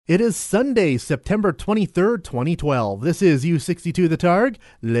It is Sunday, September 23rd, 2012. This is U62 The Targ.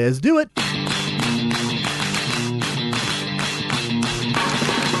 Let's do it.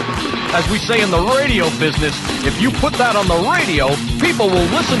 As we say in the radio business, if you put that on the radio, people will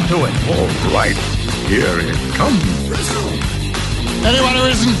listen to it. All right, here it comes. Anyone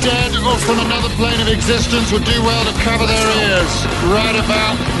who isn't dead or from another plane of existence would do well to cover their ears right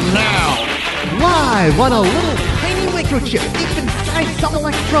about now. Live on a little tiny microchip deep inside some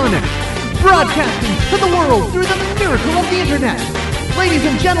electronics, broadcasting to the world through the miracle of the internet. Ladies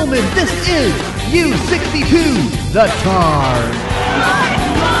and gentlemen, this is U62 The Targ.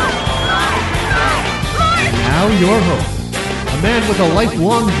 Now your host, a man with a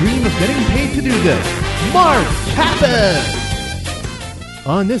lifelong dream of getting paid to do this, Mark Pappas.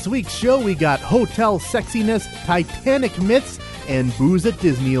 On this week's show, we got hotel sexiness, Titanic myths, and booze at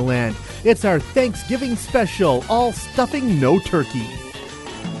Disneyland. It's our Thanksgiving special, all stuffing, no turkey.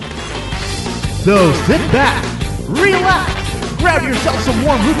 So sit back, relax, grab yourself some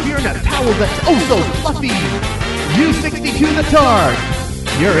warm root beer and a towel that's oh so fluffy. U62 The Targ,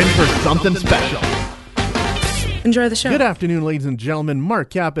 you're in for something special. Enjoy the show. Good afternoon, ladies and gentlemen.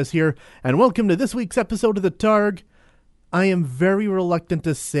 Mark Kappas here, and welcome to this week's episode of The Targ. I am very reluctant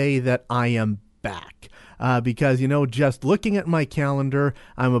to say that I am back. Because, just looking at my calendar,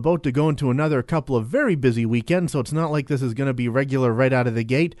 I'm about to go into another couple of very busy weekends, so it's not like this is going to be regular right out of the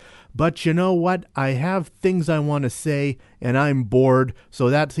gate. But you know what? I have things I want to say, and I'm bored, so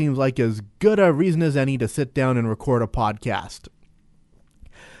that seems like as good a reason as any to sit down and record a podcast.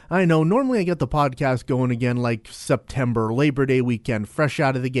 I know, normally I get the podcast going again like September, Labor Day weekend, fresh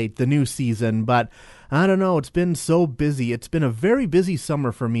out of the gate, the new season, but I don't know, it's been so busy. It's been a very busy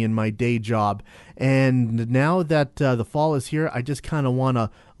summer for me in my day job, and now that the fall is here, I just kind of want to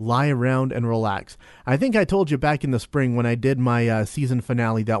lie around and relax. I think I told you back in the spring when I did my season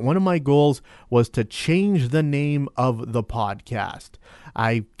finale that one of my goals was to change the name of the podcast.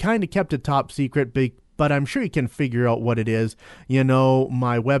 I kind of kept it top secret but I'm sure you can figure out what it is.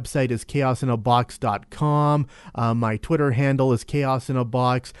 My website is chaosinabox.com. My Twitter handle is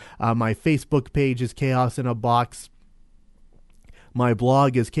chaosinabox. My Facebook page is chaosinabox. My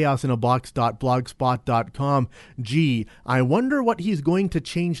blog is chaosinabox.blogspot.com. Gee, I wonder what he's going to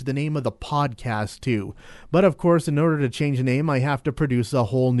change the name of the podcast to. But of course, in order to change the name, I have to produce a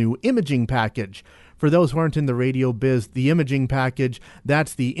whole new imaging package. For those who aren't in the radio biz, the imaging package,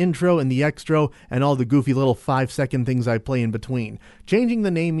 that's the intro and the extra and all the goofy little 5-second things I play in between. Changing the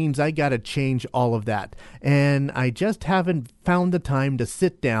name means I gotta change all of that. And I just haven't found the time to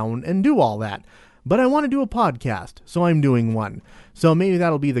sit down and do all that. But I want to do a podcast, so I'm doing one. So maybe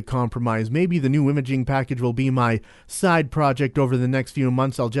that'll be the compromise. Maybe the new imaging package will be my side project over the next few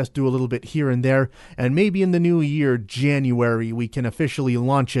months. I'll just do a little bit here and there. And maybe in the new year, January, we can officially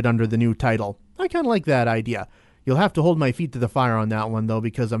launch it under the new title. I kind of like that idea. You'll have to hold my feet to the fire on that one, though,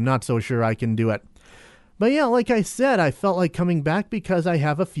 because I'm not so sure I can do it. But yeah, like I said, I felt like coming back because I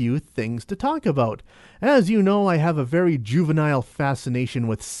have a few things to talk about. As you know, I have a very juvenile fascination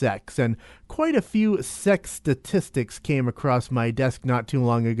with sex, and quite a few sex statistics came across my desk not too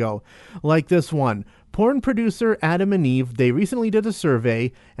long ago. Like this one. Porn producer Adam and Eve, they recently did a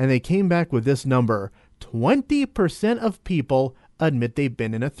survey, and they came back with this number. 20% of people admit they've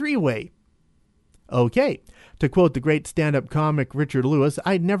been in a three-way. Okay, to quote the great stand-up comic Richard Lewis,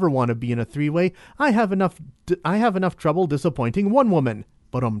 I'd never want to be in a three-way. I have enough trouble disappointing one woman.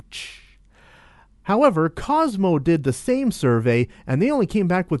 However, Cosmo did the same survey, and they only came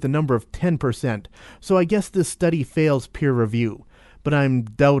back with the number of 10%. So I guess this study fails peer review. But I'm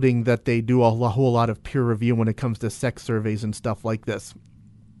doubting that they do a whole lot of peer review when it comes to sex surveys and stuff like this.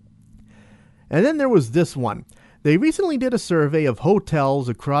 And then there was this one. They recently did a survey of hotels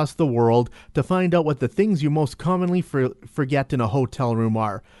across the world to find out what the things you most commonly forget in a hotel room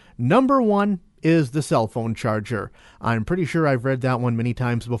are. Number 1 is the cell phone charger. I'm pretty sure I've read that one many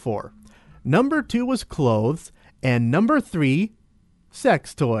times before. Number 2 was clothes. And number 3,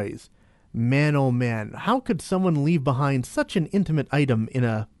 sex toys. Man, oh man, how could someone leave behind such an intimate item in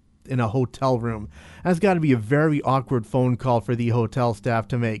a hotel room? That's got to be a very awkward phone call for the hotel staff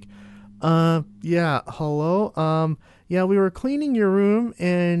to make. Yeah, hello? Yeah, we were cleaning your room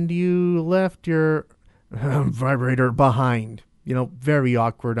and you left your vibrator behind. Very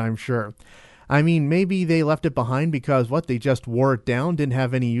awkward, I'm sure. I mean, maybe they left it behind because, they just wore it down, didn't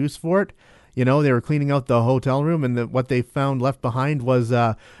have any use for it? They were cleaning out the hotel room and what they found left behind was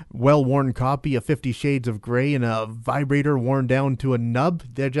a well-worn copy of 50 Shades of Grey and a vibrator worn down to a nub.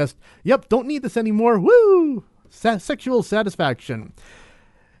 They're just, don't need this anymore. Woo! Sexual satisfaction.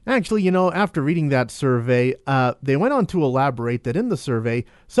 Actually, after reading that survey, they went on to elaborate that in the survey,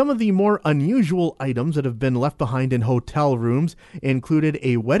 some of the more unusual items that have been left behind in hotel rooms included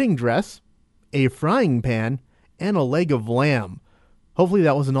a wedding dress, a frying pan, and a leg of lamb. Hopefully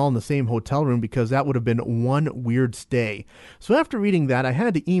that wasn't all in the same hotel room, because that would have been one weird stay. So after reading that, I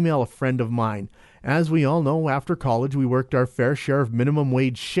had to email a friend of mine. As we all know, after college, we worked our fair share of minimum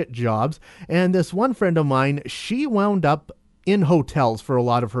wage shit jobs, and this one friend of mine, she wound up in hotels for a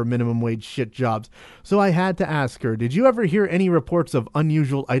lot of her minimum wage shit jobs. So I had to ask her, did you ever hear any reports of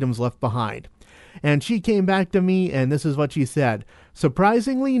unusual items left behind? And she came back to me, and this is what she said.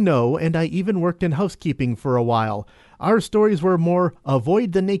 Surprisingly, no, and I even worked in housekeeping for a while. Our stories were more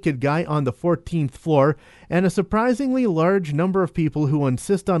avoid the naked guy on the 14th floor, and a surprisingly large number of people who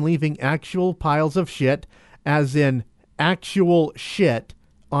insist on leaving actual piles of shit, as in actual shit,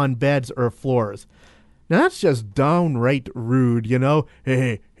 on beds or floors. Now that's just downright rude,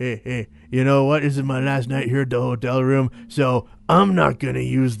 Hey, you know what? This is my last night here at the hotel room, so I'm not going to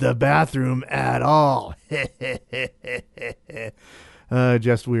use the bathroom at all.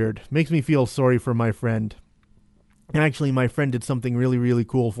 Just weird. Makes me feel sorry for my friend. Actually, my friend did something really, really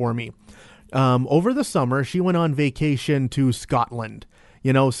cool for me. Over the summer, she went on vacation to Scotland.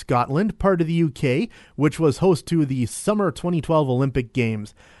 Scotland, part of the UK, which was host to the Summer 2012 Olympic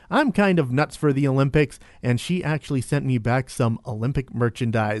Games. I'm kind of nuts for the Olympics, and she actually sent me back some Olympic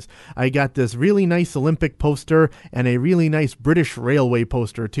merchandise. I got this really nice Olympic poster and a really nice British Railway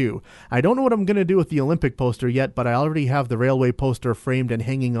poster, too. I don't know what I'm going to do with the Olympic poster yet, but I already have the Railway poster framed and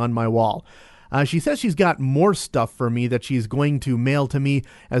hanging on my wall. She says she's got more stuff for me that she's going to mail to me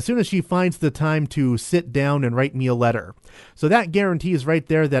as soon as she finds the time to sit down and write me a letter. So that guarantees right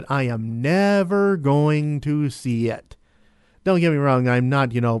there that I am never going to see it. Don't get me wrong, I'm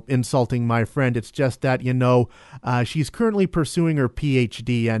not, insulting my friend. It's just that, she's currently pursuing her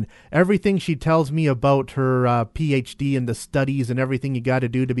PhD, and everything she tells me about her PhD and the studies and everything you got to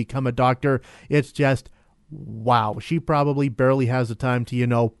do to become a doctor, it's just, wow. She probably barely has the time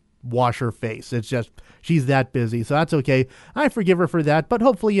to, wash her face. It's just, she's that busy. So that's okay. I forgive her for that, but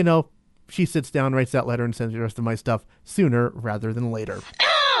hopefully, she sits down, writes that letter, and sends the rest of my stuff sooner rather than later.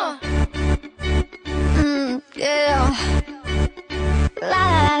 Yeah.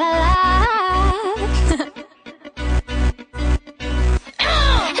 La la la la.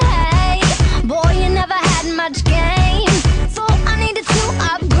 Hey, boy, you never had much game, so I needed to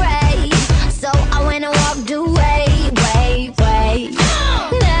upgrade. So I went and walked away, way.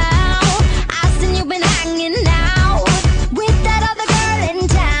 Now I seen you been hanging out with that other girl in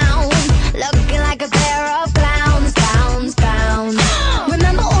town, looking like a pair of clowns.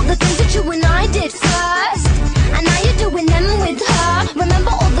 Remember all the things that you and I did first, and now you're doing them with her.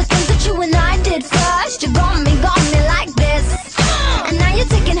 Remember all the things that you and I did first. You got me like this, and now you're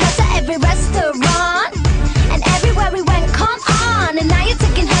taking her to every restaurant, and everywhere we went, come on. And now you're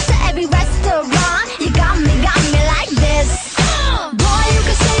taking her to every restaurant. You got me like this. Boy, you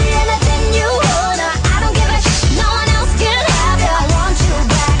can say anything you wanna, I don't give a shit, no one else can have you. I want you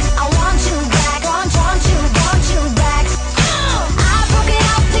back, I want you back, want you back. I broke it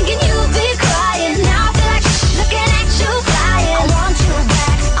out thinking you'd be crying, now I feel like looking at you flying. I want you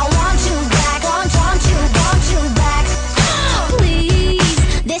back, I want you back, want you back. Please,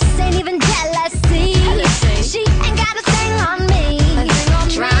 this ain't even jealousy. She ain't got a thing on me,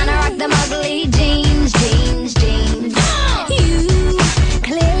 trying to rock them ugly jeans. You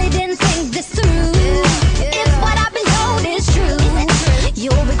clearly didn't think this through. If what I've been told is true,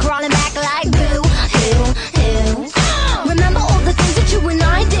 you'll be crawling back like boo. Remember all the things that you and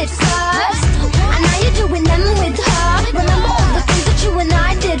I did first, and now you're doing them with her. Remember all the things that you and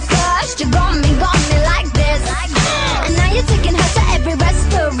I did first. You got me like this, and now you're taking her to every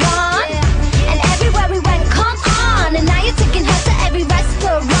restaurant, and everywhere we went, come on. And now you're taking her to every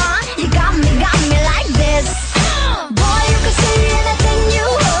restaurant. You got me like this. Boy, you can say anything you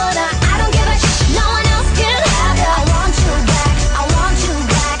wanna, I don't give a shit, no one else can have you. I want you back, I want you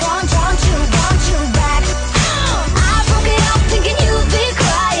back, want you back. I broke it out thinking you'd be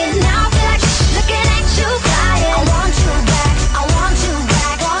crying, now I feel like looking at you flying. I want you back, I want you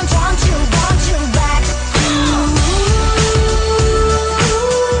back, want you back.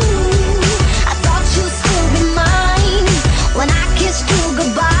 I thought you'd still be mine when I kissed you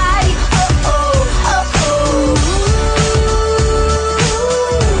goodbye.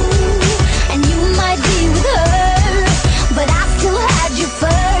 And you might be with her, but I still had you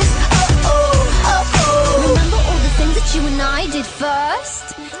first. Remember all the things that you and I did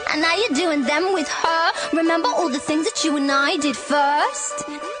first, and now you're doing them with her. Remember all the things that you and I did first.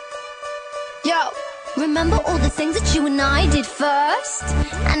 Yo, Remember all the things that you and I did first?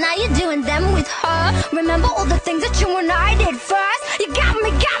 And now you're doing them with her. Remember all the things that you and I did first? You got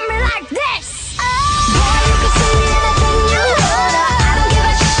me like this. Oh. Boy, you can see anything you wanna. I don't give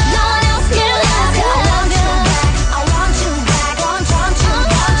a shit, no one else can ask. I want you back, I want you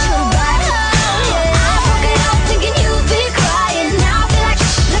back, want you back. I woke it up thinking you'd be crying. Now I feel like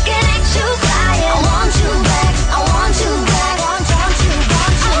looking at you crying. I want you back, I want you back, want you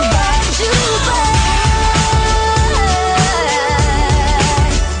back.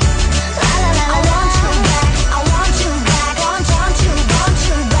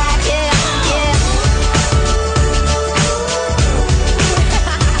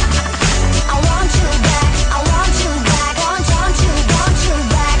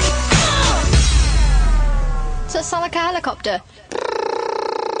 Sound like a helicopter.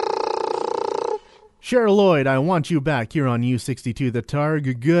 Cheryl Lloyd, I Want You Back here on U62 The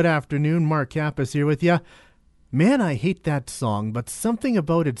Targ. Good afternoon, Mark Kappas here with you. Man, I hate that song, but something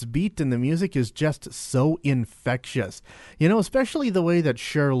about its beat and the music is just so infectious. You know, especially the way that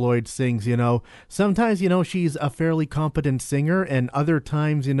Cheryl Lloyd sings, you know. Sometimes, you know, she's a fairly competent singer, and other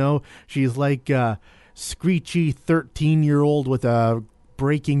times, you know, she's like a screechy 13-year-old with a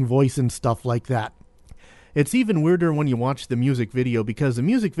breaking voice and stuff like that. It's even weirder when you watch the music video, because the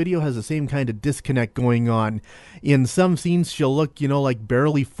music video has the same kind of disconnect going on. In some scenes, she'll look, you know, like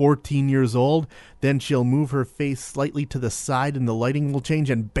barely 14 years old. Then she'll move her face slightly to the side and the lighting will change,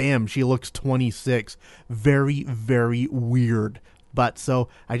 and bam, she looks 26. Very, very weird. But so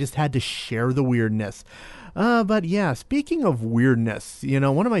I just had to share the weirdness. But yeah, speaking of weirdness, you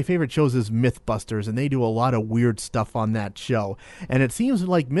know, one of my favorite shows is Mythbusters, and they do a lot of weird stuff on that show. And it seems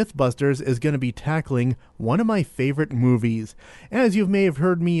like Mythbusters is going to be tackling one of my favorite movies. As you may have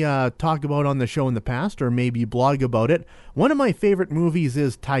heard me talk about on the show in the past, or maybe blog about it, one of my favorite movies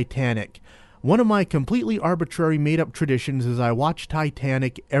is Titanic. One of my completely arbitrary made-up traditions is I watch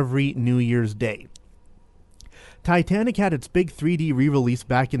Titanic every New Year's Day. Titanic had its big 3D re-release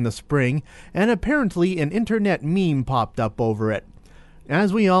back in the spring, and apparently an internet meme popped up over it.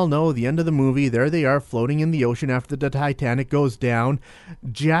 As we all know, the end of the movie, there they are floating in the ocean after the Titanic goes down.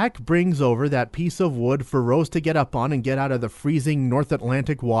 Jack brings over that piece of wood for Rose to get up on and get out of the freezing North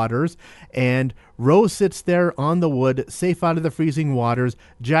Atlantic waters, and Rose sits there on the wood, safe out of the freezing waters.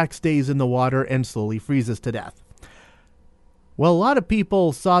 Jack stays in the water and slowly freezes to death. Well, a lot of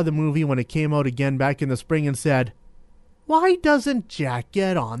people saw the movie when it came out again back in the spring and said, why doesn't Jack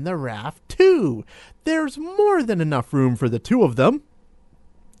get on the raft too? There's more than enough room for the two of them.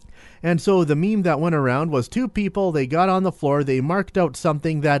 And so the meme that went around was two people, they got on the floor, they marked out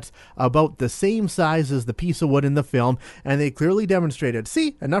something that's about the same size as the piece of wood in the film, and they clearly demonstrated,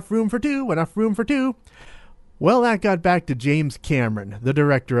 see, enough room for two, enough room for two. Well, that got back to James Cameron, the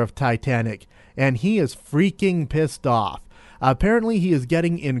director of Titanic, and he is freaking pissed off. Apparently, he is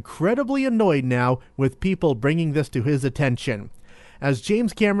getting incredibly annoyed now with people bringing this to his attention. As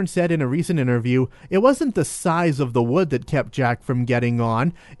James Cameron said in a recent interview, it wasn't the size of the wood that kept Jack from getting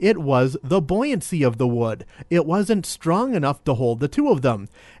on, it was the buoyancy of the wood. It wasn't strong enough to hold the two of them.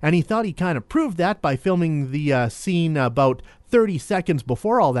 And he thought he kind of proved that by filming the scene about 30 seconds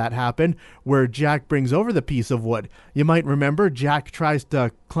before all that happened, where Jack brings over the piece of wood. You might remember Jack tries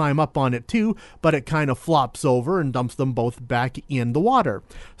to climb up on it too, but it kind of flops over and dumps them both back in the water.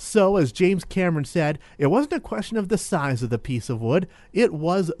 So, as James Cameron said, it wasn't a question of the size of the piece of wood, it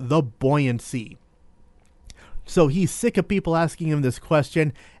was the buoyancy. So he's sick of people asking him this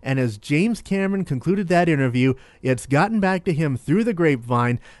question, and as James Cameron concluded that interview, it's gotten back to him through the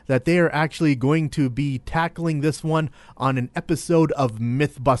grapevine that they are actually going to be tackling this one on an episode of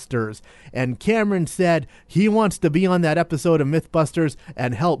Mythbusters. And Cameron said he wants to be on that episode of Mythbusters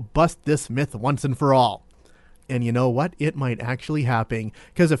and help bust this myth once and for all. And you know what? It might actually happen.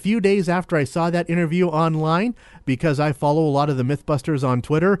 Because a few days after I saw that interview online, because I follow a lot of the Mythbusters on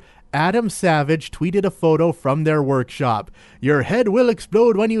Twitter, Adam Savage tweeted a photo from their workshop. "Your head will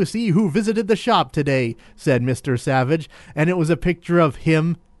explode when you see who visited the shop today," said Mr. Savage. And it was a picture of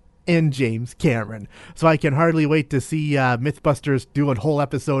him and James Cameron. So I can hardly wait to see Mythbusters do a whole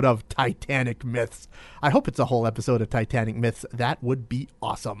episode of Titanic Myths. I hope it's a whole episode of Titanic Myths. That would be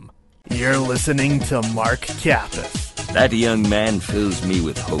awesome. You're listening to Mark Kappas. That young man fills me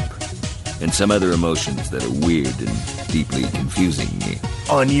with hope and some other emotions that are weird and deeply confusing me.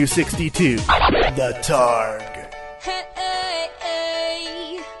 On U62, The Targ. Hey, hey,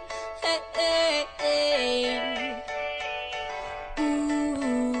 hey, hey, hey.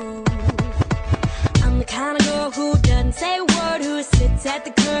 Ooh. I'm the kind of girl who doesn't say a word, who sits at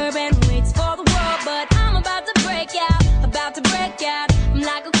the curb and waits for the world. But I'm about to break out, I'm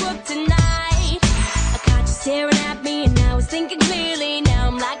like a crook tonight.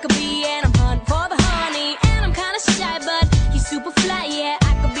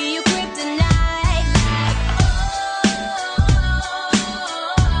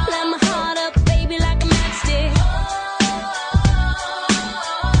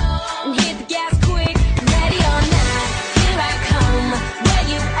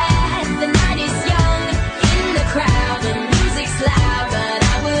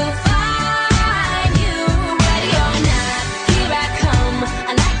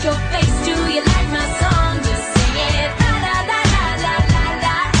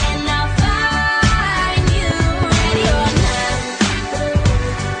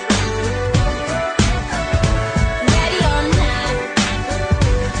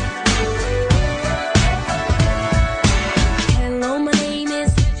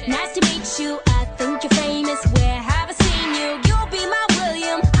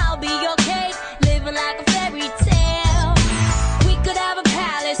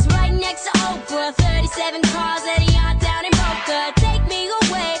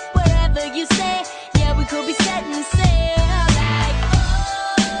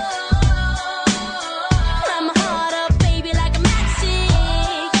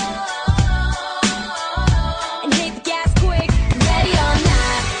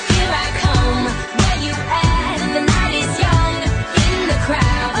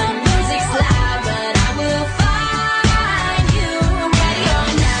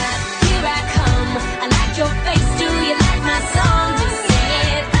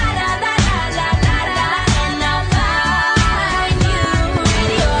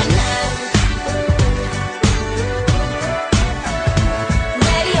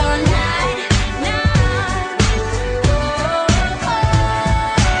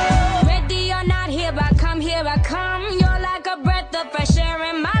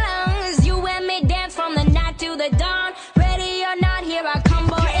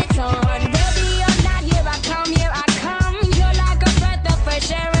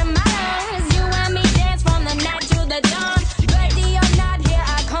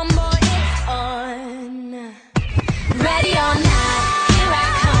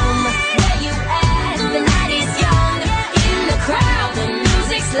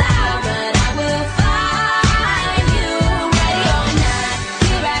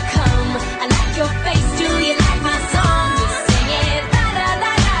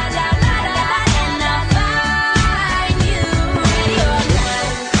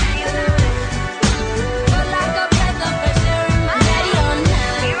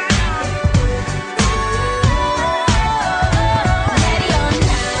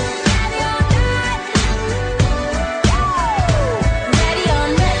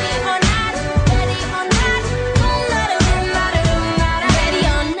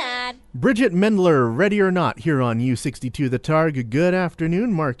 Bridget Mendler, Ready or Not, here on U62 The Targ. Good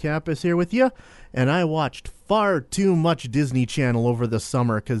afternoon, Mark Kappas here with you. And I watched far too much Disney Channel over the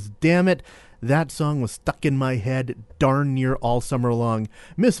summer, because damn it, that song was stuck in my head darn near all summer long.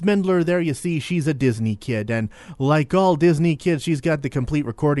 Miss Mendler, there you see, she's a Disney kid, and like all Disney kids, she's got the complete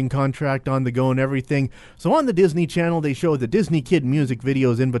recording contract on the go and everything. So on the Disney Channel, they show the Disney Kid music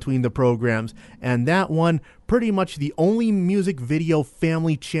videos in between the programs, and that one, pretty much the only music video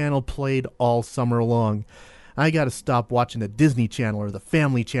Family Channel played all summer long. I gotta stop watching the Disney Channel or the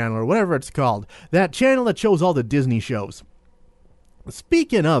Family Channel or whatever it's called. That channel that shows all the Disney shows.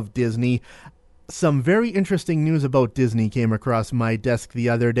 Speaking of Disney, some very interesting news about Disney came across my desk the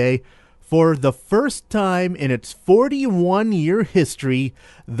other day. For the first time in its 41-year history,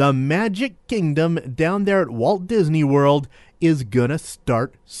 the Magic Kingdom down there at Walt Disney World is gonna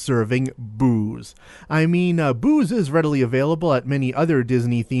start serving booze. I mean, booze is readily available at many other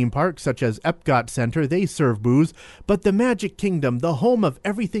Disney theme parks, such as Epcot Center. They serve booze. But the Magic Kingdom, the home of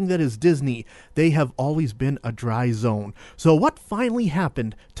everything that is Disney, they have always been a dry zone. So what finally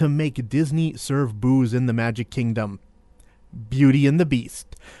happened to make Disney serve booze in the Magic Kingdom? Beauty and the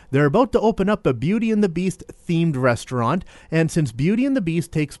Beast. They're about to open up a Beauty and the Beast themed restaurant, and since Beauty and the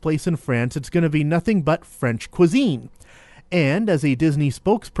Beast takes place in France, it's going to be nothing but French cuisine. And, as a Disney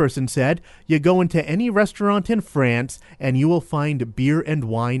spokesperson said, you go into any restaurant in France and you will find beer and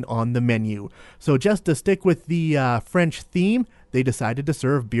wine on the menu. So just to stick with the French theme, they decided to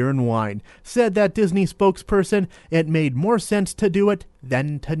serve beer and wine. Said that Disney spokesperson, it made more sense to do it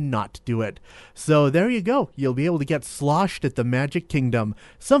than to not do it. So there you go. You'll be able to get sloshed at the Magic Kingdom.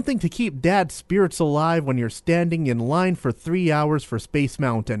 Something to keep Dad's spirits alive when you're standing in line for 3 hours for Space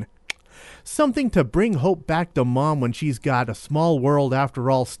Mountain. Something to bring hope back to Mom when she's got a small world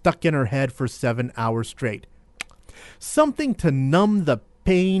after all stuck in her head for 7 hours straight. Something to numb the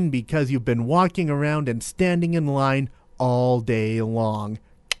pain because you've been walking around and standing in line all day long.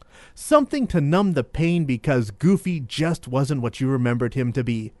 Something to numb the pain because Goofy just wasn't what you remembered him to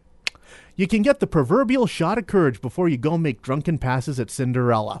be. You can get the proverbial shot of courage before you go make drunken passes at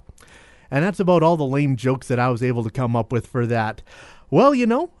Cinderella. And that's about all the lame jokes that I was able to come up with for that. Well, you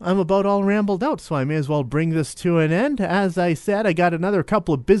know, I'm about all rambled out, so I may as well bring this to an end. As I said, I got another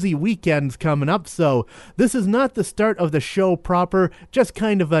couple of busy weekends coming up, so this is not the start of the show proper, just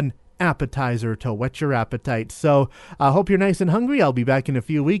kind of an appetizer to whet your appetite. So I hope you're nice and hungry. I'll be back in a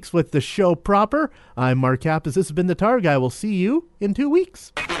few weeks with the show proper. I'm Mark Kappas. This has been The Targ. I will see you in 2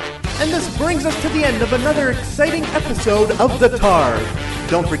 weeks. And this brings us to the end of another exciting episode of The Targ.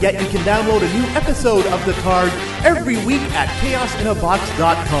 Don't forget you can download a new episode of The Targ every week at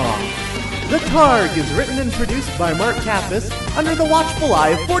chaosinabox.com. The Targ is written and produced by Mark Kappas under the watchful eye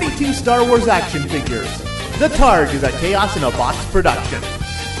of 42 Star Wars action figures. The Targ is a Chaos in a Box production.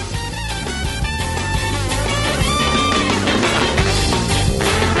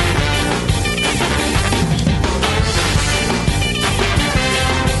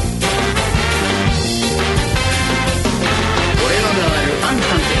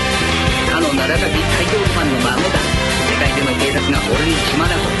名高き最強ファンの孫だ。世界中の警察が俺に血ま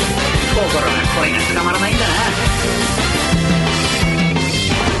なと。心が声が捕まらないんだな。